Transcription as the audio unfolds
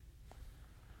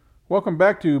Welcome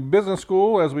back to Business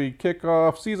School as we kick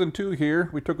off season 2 here.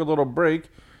 We took a little break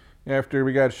after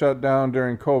we got shut down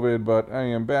during COVID, but I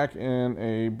am back in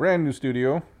a brand new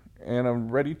studio and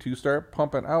I'm ready to start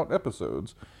pumping out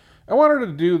episodes. I wanted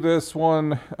to do this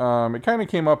one. It kind of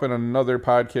came up in another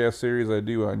podcast series I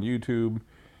do on YouTube.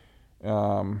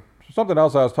 Something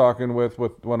else I was talking with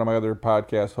one of my other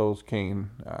podcast hosts, Kane.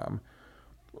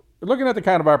 Looking at the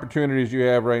kind of opportunities you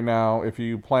have right now if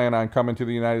you plan on coming to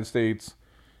the United States.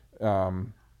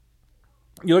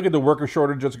 You look at the worker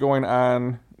shortage that's going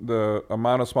on, the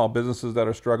amount of small businesses that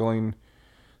are struggling.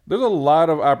 There's a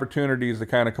lot of opportunities to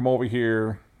kind of come over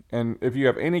here, and if you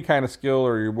have any kind of skill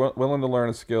or you're willing to learn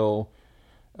a skill,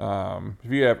 if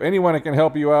you have anyone that can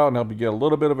help you out and help you get a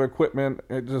little bit of equipment,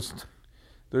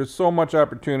 there's so much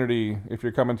opportunity if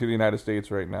you're coming to the United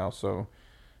States right now. So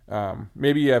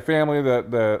maybe you have family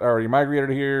that already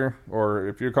migrated here, or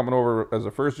if you're coming over as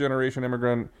a first generation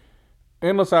immigrant,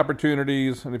 endless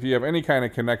opportunities, and if you have any kind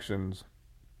of connections,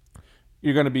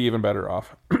 you're going to be even better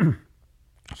off.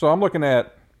 So I'm looking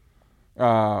at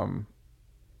a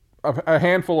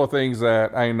handful of things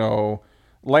that I know.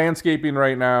 Landscaping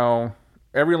right now,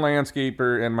 every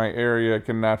landscaper in my area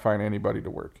cannot find anybody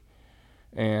to work.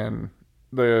 And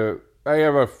I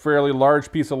have a fairly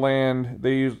large piece of land.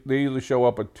 They usually show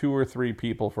up with 2 or 3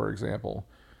 people, for example,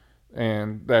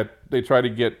 and that they try to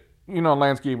get,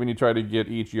 landscaping, you try to get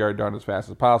each yard done as fast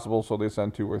as possible, so they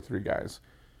send 2 or 3 guys.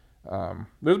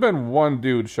 There's been one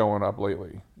dude showing up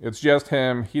lately. It's just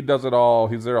him. He does it all.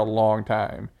 He's there a long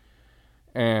time.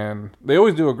 And they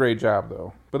always do a great job,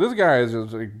 though. But this guy is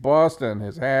just like busting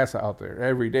his ass out there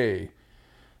every day.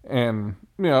 And,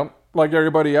 like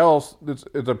everybody else, it's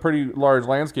a pretty large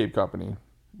landscape company,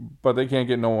 but they can't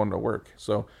get no one to work.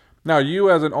 So now you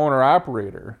as an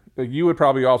owner-operator, you would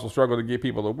probably also struggle to get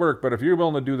people to work, but if you're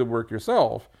willing to do the work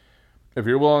yourself, if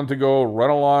you're willing to go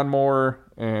run a lawnmower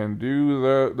and do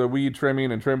the weed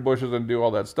trimming and trim bushes and do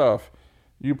all that stuff,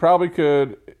 you probably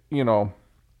could,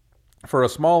 for a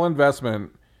small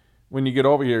investment, when you get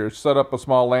over here, set up a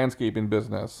small landscaping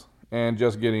business and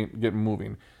just get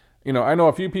moving. I know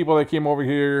a few people that came over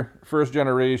here, first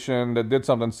generation, that did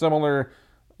something similar.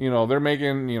 They're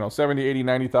making, $70,000,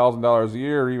 $80,000, $90,000 a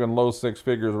year, or even low 6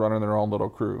 figures running their own little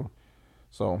crew.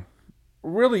 So,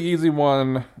 really easy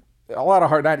one.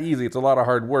 Not easy, it's a lot of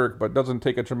hard work, but doesn't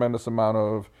take a tremendous amount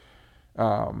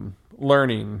of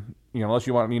learning, unless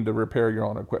you need to repair your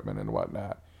own equipment and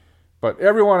whatnot. But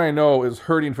everyone I know is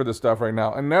hurting for this stuff right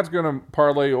now, and that's going to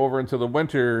parlay over into the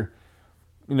winter.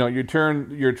 You turn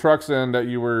your trucks in that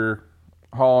you were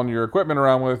hauling your equipment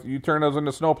around with, you turn those into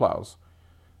snowplows.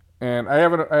 And I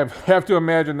have to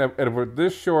imagine that if we're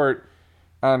this short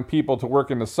on people to work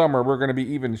in the summer, we're going to be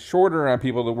even shorter on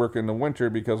people to work in the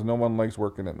winter because no one likes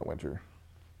working in the winter.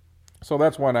 So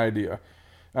that's one idea.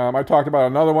 I talked about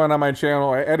another one on my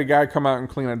channel. I had a guy come out and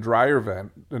clean a dryer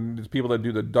vent, and there's people that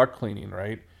do the duct cleaning,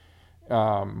 right?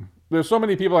 There's so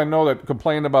many people I know that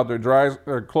complain about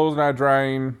their clothes not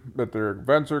drying, that their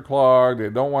vents are clogged, they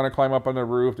don't want to climb up on the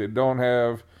roof, they don't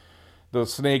have the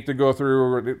snake to go through,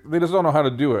 or they just don't know how to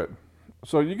do it.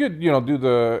 So you could, do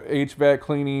the HVAC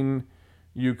cleaning.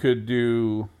 You could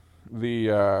do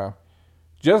the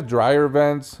just dryer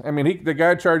vents. I mean, the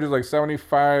guy charges like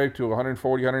 $75 to $140,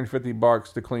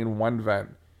 $150 to clean one vent.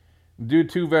 Do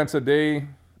 2 vents a day,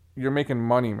 you're making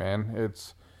money, man.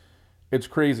 It's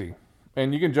crazy.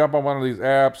 And you can jump on one of these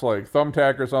apps like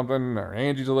Thumbtack or something, or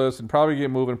Angie's List, and probably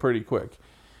get moving pretty quick.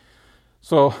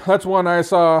 So that's one I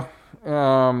saw.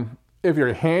 If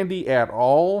you're handy at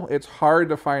all, it's hard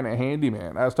to find a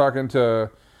handyman. I was talking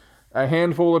to a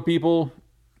handful of people,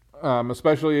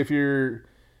 especially if you're,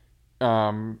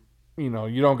 you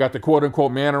don't got the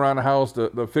quote-unquote man around the house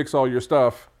to fix all your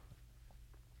stuff.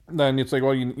 Then it's like,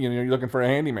 well, you're looking for a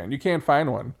handyman. You can't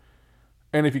find one.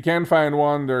 And if you can find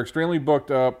one, they're extremely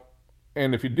booked up.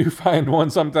 And if you do find one,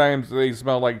 sometimes they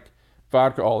smell like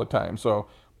vodka all the time. So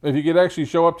if you could actually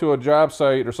show up to a job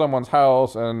site or someone's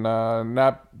house and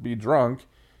not be drunk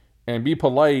and be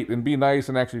polite and be nice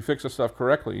and actually fix the stuff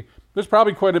correctly, there's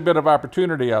probably quite a bit of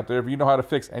opportunity out there if you know how to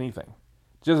fix anything.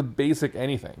 Just basic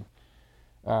anything.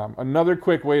 Another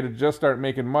quick way to just start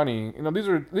making money.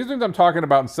 These things I'm talking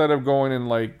about instead of going and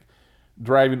like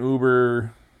driving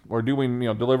Uber or doing,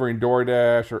 delivering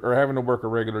DoorDash or having to work a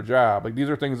regular job. Like, these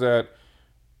are things that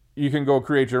you can go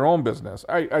create your own business.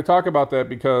 I talk about that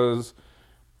because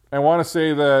I want to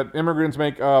say that immigrants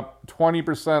make up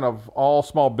 20% of all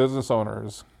small business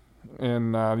owners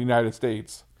in the United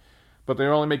States, but they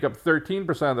only make up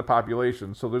 13% of the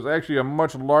population. So there's actually a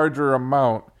much larger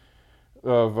amount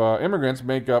of immigrants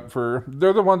make up for.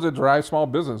 They're the ones that drive small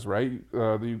business, right?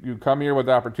 You come here with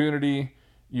opportunity.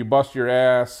 you bust your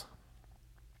ass.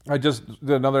 I just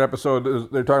did another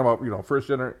episode. They're talking about, first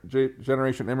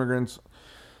generation immigrants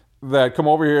that come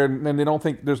over here and they don't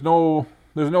think there's no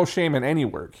shame in any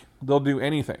work. They'll do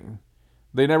anything.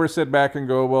 They never sit back and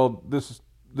go, well, this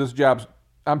job's,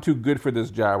 I'm too good for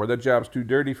this job, or that job's too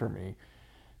dirty for me.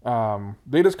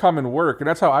 They just come and work, and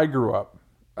that's how I grew up.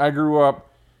 I grew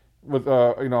up with,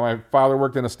 my father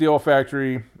worked in a steel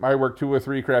factory. I worked 2 or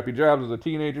 3 crappy jobs as a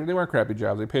teenager. They weren't crappy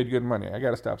jobs. They paid good money. I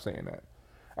got to stop saying that.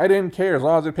 I didn't care. As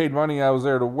long as it paid money, I was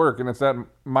there to work, and it's that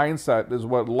mindset is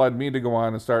what led me to go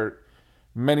on and start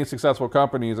many successful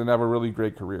companies and have a really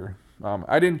great career.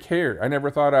 I didn't care. I never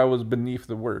thought I was beneath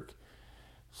the work.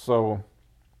 So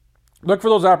look for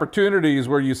those opportunities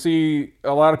where you see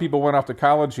a lot of people went off to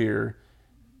college here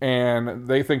and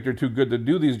they think they're too good to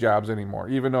do these jobs anymore,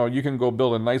 even though you can go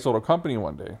build a nice little company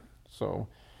one day. So,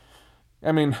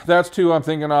 I mean, that's 2 I'm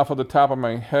thinking off of the top of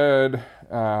my head.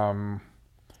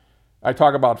 I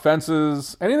talk about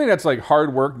fences. Anything that's like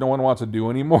hard work, no one wants to do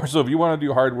anymore. So if you want to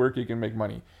do hard work, you can make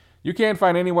money. You can't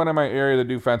find anyone in my area to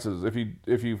do fences. If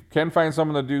you can find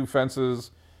someone to do fences,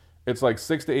 it's like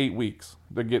 6 to 8 weeks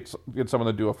to get someone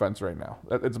to do a fence right now.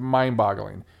 It's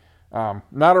mind-boggling.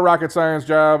 Not a rocket science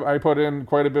job. I put in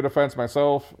quite a bit of fence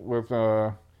myself with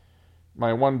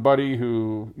my one buddy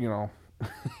who,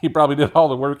 he probably did all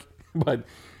the work, but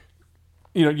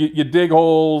you dig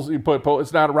holes, you put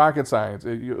it's not rocket science. A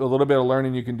little bit of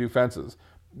learning, you can do fences.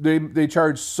 They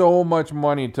charge so much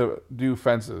money to do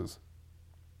fences.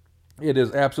 It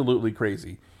is absolutely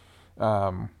crazy.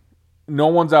 No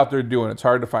one's out there doing it. It's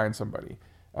hard to find somebody.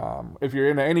 If you're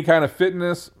into any kind of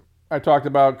fitness, I talked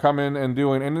about coming and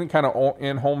doing any kind of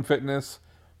in-home fitness,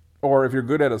 or if you're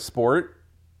good at a sport,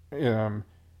 going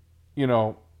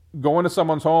to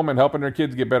someone's home and helping their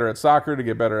kids get better at soccer, to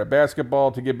get better at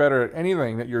basketball, to get better at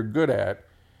anything that you're good at.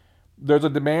 There's a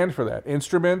demand for that.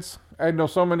 Instruments. I know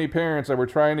so many parents that were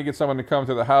trying to get someone to come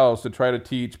to the house to try to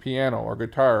teach piano or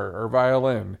guitar or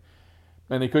violin,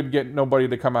 and they couldn't get nobody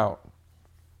to come out.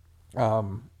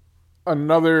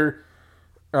 Another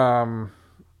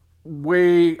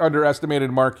way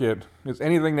underestimated market is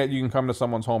anything that you can come to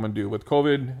someone's home and do. With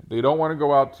COVID, they don't want to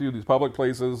go out to these public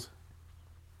places.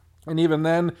 And even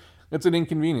then, it's an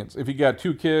inconvenience. If you got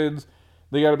 2 kids,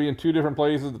 they got to be in 2 different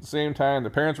places at the same time.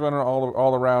 The parents running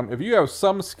all around. If you have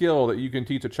some skill that you can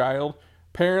teach a child,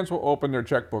 parents will open their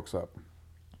checkbooks up.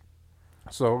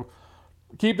 So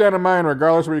keep that in mind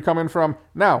regardless of where you're coming from.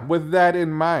 Now, with that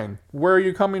in mind, where are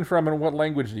you coming from and what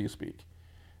language do you speak?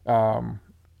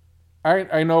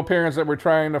 I know parents that were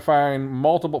trying to find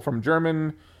multiple, from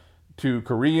German to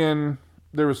Korean.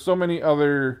 There was so many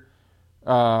other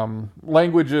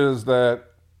languages that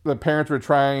the parents were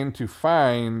trying to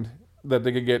find that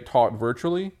they could get taught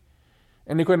virtually,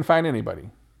 and they couldn't find anybody.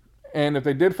 And if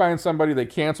they did find somebody, they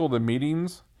canceled the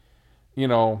meetings,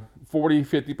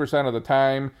 40-50% of the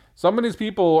time. Some of these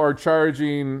people are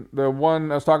charging, I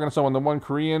was talking to someone, the one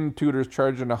Korean tutor's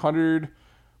charging $100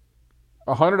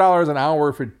 an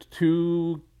hour for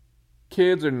 2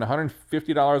 kids and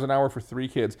 $150 an hour for 3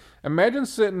 kids. Imagine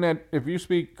if you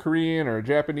speak Korean or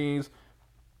Japanese,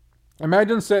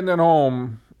 imagine sitting at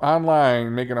home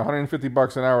online making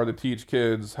 $150 an hour to teach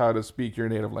kids how to speak your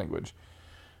native language.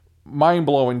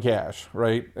 Mind-blowing cash,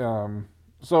 right?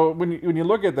 So when you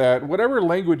look at that, whatever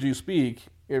language you speak,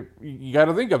 you got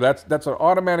to think of that's an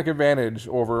automatic advantage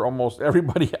over almost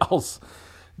everybody else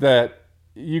that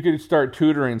you could start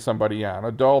tutoring somebody on,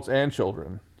 adults and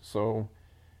children. So,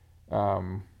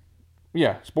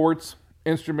 sports,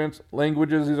 instruments,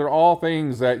 languages, these are all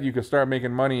things that you could start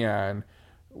making money on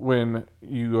when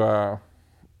you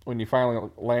finally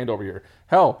land over here.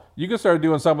 Hell, you can start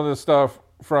doing some of this stuff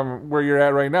from where you're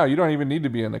at right now. You don't even need to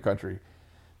be in the country.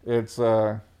 It's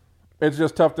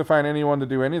just tough to find anyone to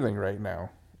do anything right now.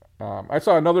 I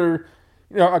saw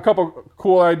a couple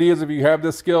cool ideas if you have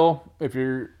this skill. If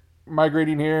you're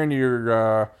migrating here and you're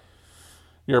a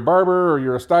barber or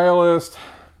you're a stylist,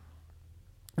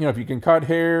 if you can cut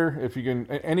hair, if you can,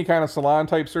 any kind of salon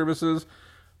type services,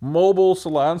 mobile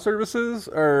salon services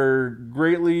are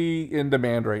greatly in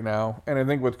demand right now. And I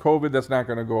think with COVID, that's not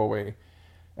going to go away.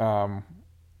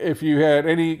 If you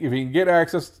can get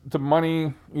access to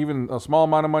money, even a small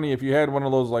amount of money, if you had one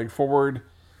of those like Ford,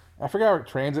 I forgot,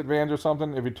 transit vans or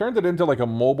something, if you turned it into like a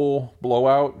mobile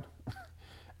blowout,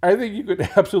 I think you could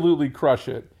absolutely crush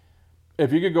it.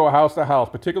 If you could go house to house,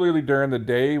 particularly during the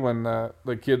day when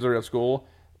the kids are at school,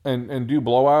 and do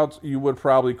blowouts, you would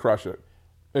probably crush it.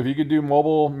 If you could do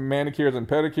mobile manicures and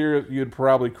pedicures, you'd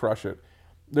probably crush it.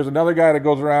 There's another guy that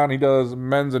goes around, he does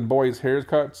men's and boys'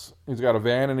 haircuts. He's got a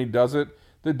van and he does it.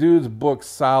 The dude's booked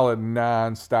solid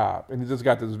nonstop. And he's just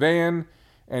got this van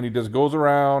and he just goes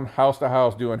around house to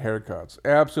house doing haircuts.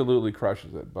 Absolutely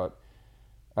crushes it. But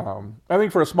I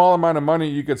think for a small amount of money,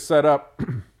 you could set up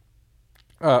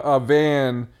a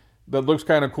van that looks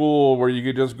kind of cool where you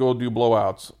could just go do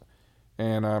blowouts.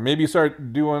 And maybe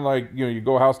start doing you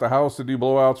go house to house to do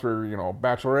blowouts for,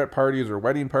 bachelorette parties or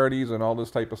wedding parties and all this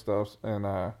type of stuff. And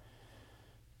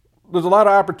there's a lot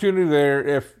of opportunity there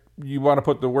if you want to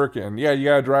put the work in. Yeah, you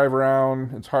got to drive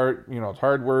around. It's hard, it's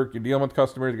hard work. You're dealing with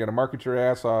customers. You got to market your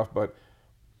ass off. But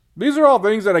these are all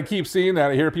things that I keep seeing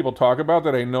that I hear people talk about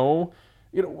that I know.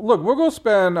 Look, we'll go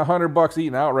spend $100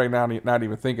 eating out right now, not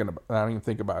even think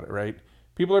about it, right?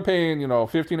 People are paying,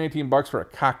 $15-$18 for a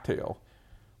cocktail.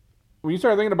 When you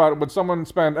start thinking about it, would someone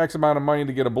spend X amount of money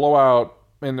to get a blowout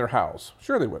in their house?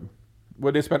 Sure they would.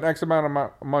 Would they spend X amount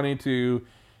of money to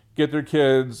get their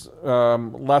kids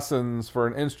lessons for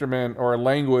an instrument or a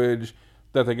language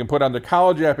that they can put on their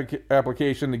college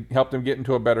application to help them get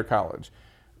into a better college?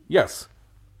 Yes.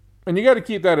 And you got to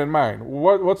keep that in mind.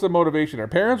 What's the motivation there?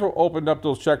 Parents will open up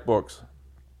those checkbooks.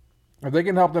 If they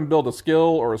can help them build a skill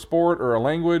or a sport or a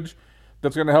language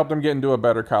that's going to help them get into a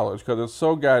better college, because it's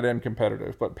so goddamn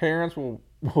competitive. But parents will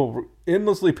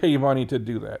endlessly pay money to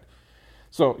do that.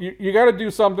 So you got to do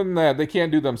something that they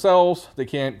can't do themselves. They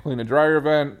can't clean a dryer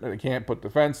vent. They can't put the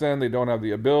fence in. They don't have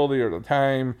the ability or the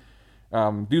time.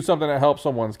 Do something that helps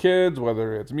someone's kids,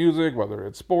 whether it's music, whether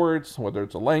it's sports, whether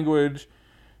it's a language.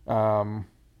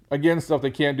 Again, stuff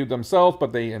they can't do themselves,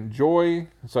 but they enjoy,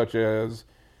 such as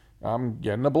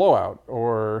getting a blowout,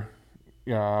 or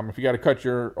if you got to cut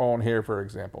your own hair, for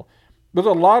example. There's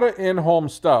a lot of in-home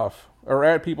stuff, or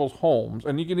at people's homes,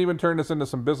 and you can even turn this into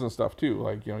some business stuff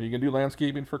too. You can do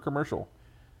landscaping for commercial.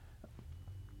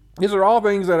 These are all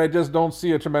things that I just don't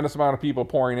see a tremendous amount of people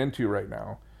pouring into right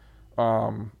now.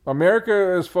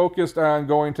 America is focused on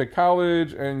going to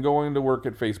college and going to work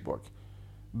at Facebook.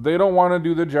 They don't want to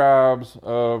do the jobs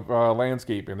of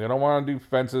landscaping. They don't want to do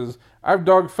fences. I've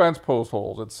dug fence post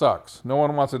holes. It sucks. No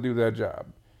one wants to do that job.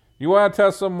 You want to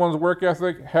test someone's work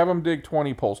ethic? Have them dig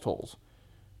 20 post holes.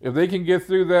 If they can get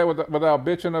through that without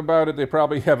bitching about it, they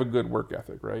probably have a good work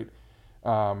ethic, right?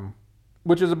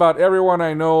 Which is about everyone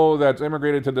I know that's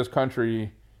immigrated to this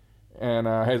country, and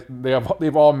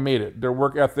they've all made it. Their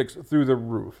work ethic's through the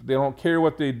roof. They don't care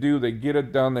what they do. They get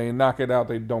it done. They knock it out.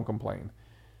 They don't complain.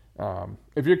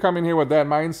 If you're coming here with that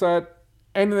mindset,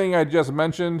 anything I just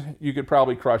mentioned, you could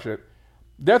probably crush it.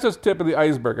 That's just tip of the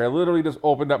iceberg. I literally just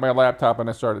opened up my laptop and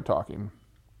I started talking.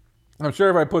 I'm sure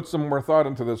if I put some more thought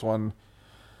into this one,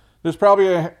 there's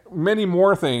probably many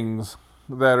more things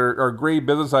that are great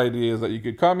business ideas that you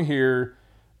could come here,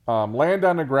 land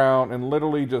on the ground, and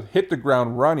literally just hit the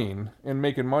ground running and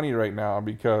making money right now,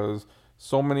 because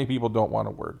so many people don't want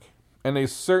to work. And they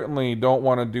certainly don't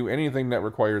want to do anything that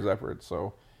requires effort.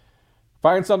 So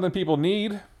find something people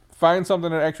need, find something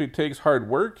that actually takes hard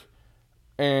work,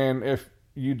 and if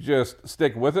you just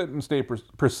stick with it and stay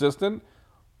persistent,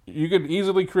 you could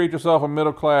easily create yourself a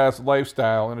middle-class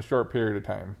lifestyle in a short period of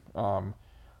time.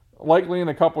 Likely in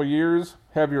a couple of years,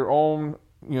 have your own,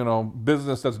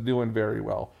 business that's doing very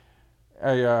well.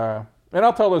 And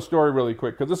I'll tell this story really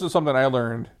quick, because this is something I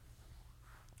learned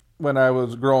when I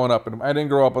was growing up. And I didn't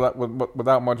grow up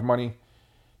without much money.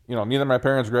 Neither of my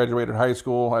parents graduated high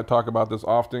school. I talk about this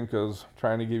often because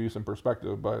trying to give you some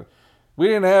perspective. But we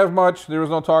didn't have much. There was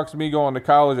no talks of me going to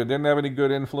college. I didn't have any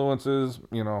good influences.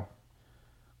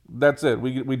 That's it.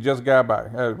 We just got by.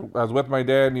 I was with my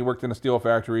dad, and he worked in a steel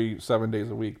factory 7 days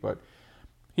a week. But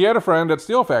he had a friend at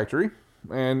steel factory,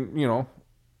 and,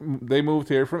 they moved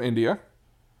here from India.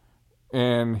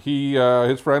 And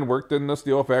his friend worked in the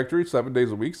steel factory 7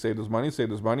 days a week, saved his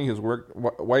money. His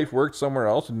wife worked somewhere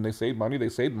else, and they saved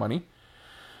money.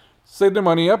 Saved their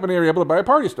money up, and they were able to buy a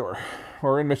party store.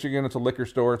 Or in Michigan, it's a liquor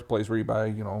store. It's a place where you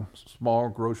buy, small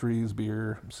groceries,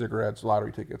 beer, cigarettes,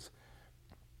 lottery tickets.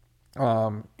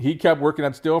 He kept working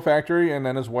at the steel factory, and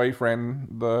then his wife ran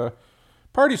the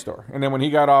party store. And then when he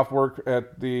got off work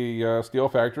at the steel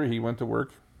factory, he went to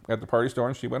work at the party store,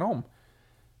 and she went home.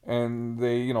 And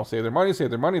they, saved their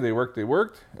money. They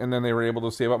worked, and then they were able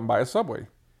to save up and buy a Subway.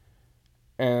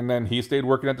 And then he stayed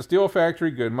working at the steel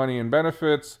factory, good money and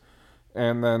benefits.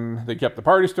 And then they kept the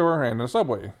party store and the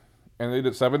Subway. And they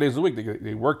did 7 days a week.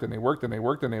 They worked and they worked and they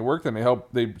worked and they worked, and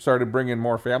they started bringing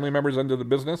more family members into the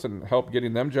business and helped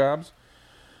getting them jobs.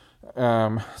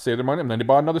 Saved their money, and then they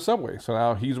bought another Subway. So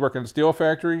now he's working at the steel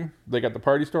factory. They got the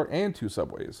party store and 2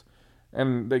 Subways.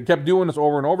 And they kept doing this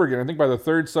over and over again. I think by the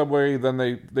 3rd Subway, then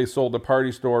they sold the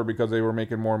party store because they were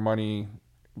making more money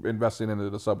investing into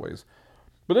the Subways.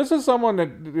 But this is someone that,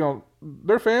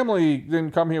 their family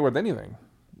didn't come here with anything.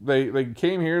 They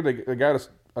came here, they got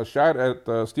a shot at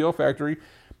the steel factory,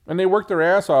 and they worked their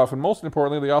ass off, and most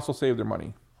importantly, they also saved their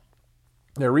money.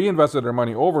 They reinvested their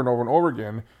money over and over and over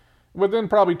again. Within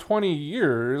probably 20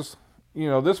 years,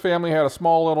 this family had a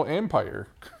small little empire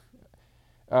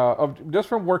of just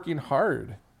from working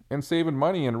hard and saving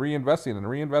money and reinvesting and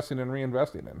reinvesting and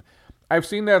reinvesting. And I've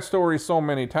seen that story so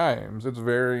many times. It's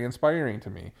very inspiring to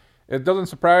me. It doesn't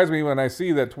surprise me when I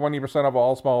see that 20% of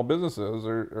all small businesses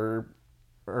are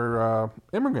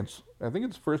immigrants. I think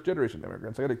it's first generation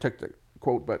immigrants. I got to check the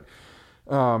quote, but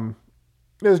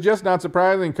it's just not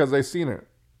surprising because they've seen it.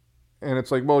 And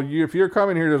it's like, well, if you're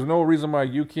coming here, there's no reason why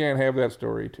you can't have that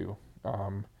story too.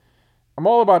 I'm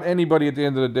all about anybody at the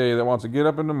end of the day that wants to get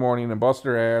up in the morning and bust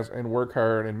their ass and work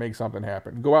hard and make something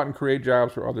happen. Go out and create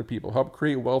jobs for other people. Help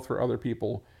create wealth for other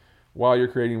people while you're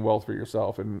creating wealth for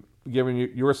yourself and giving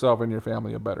yourself and your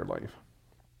family a better life.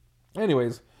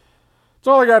 Anyways, that's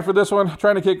all I got for this one.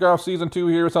 Trying to kick off season 2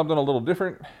 here with something a little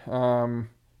different.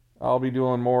 I'll be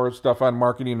doing more stuff on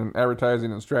marketing and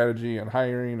advertising and strategy and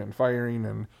hiring and firing,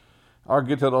 and I'll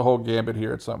get to the whole gambit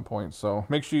here at some point. So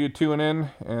make sure you tune in,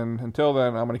 and until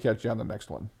then, I'm going to catch you on the next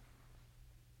one.